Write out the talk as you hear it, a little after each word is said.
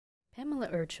Pamela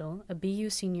Urchel, a BU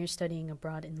senior studying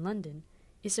abroad in London,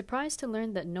 is surprised to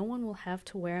learn that no one will have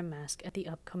to wear a mask at the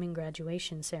upcoming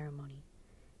graduation ceremony.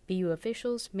 BU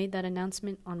officials made that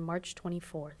announcement on March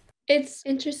 24th. It's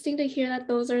interesting to hear that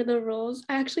those are the rules.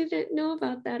 I actually didn't know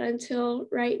about that until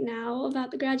right now, about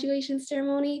the graduation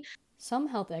ceremony. Some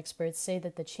health experts say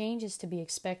that the change is to be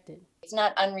expected. It's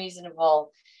not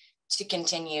unreasonable to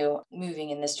continue moving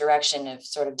in this direction of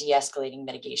sort of de-escalating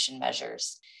mitigation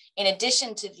measures. In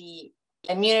addition to the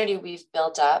immunity we've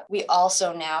built up, we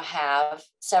also now have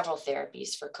several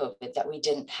therapies for COVID that we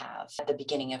didn't have at the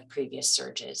beginning of previous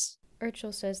surges.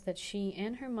 Urchel says that she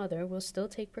and her mother will still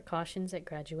take precautions at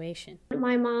graduation.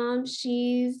 My mom,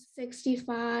 she's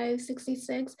 65,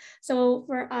 66. So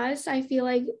for us, I feel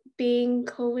like being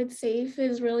COVID safe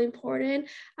is really important.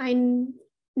 I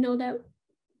know that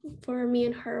for me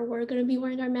and her, we're going to be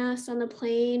wearing our masks on the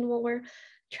plane while we're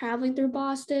traveling through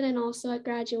Boston and also at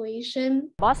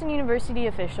graduation. Boston University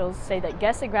officials say that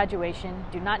guests at graduation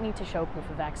do not need to show proof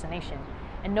of vaccination,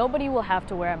 and nobody will have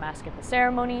to wear a mask at the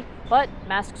ceremony, but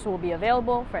masks will be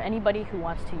available for anybody who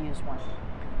wants to use one.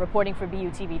 Reporting for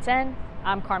BU TV 10,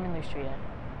 I'm Karmynn Lustria.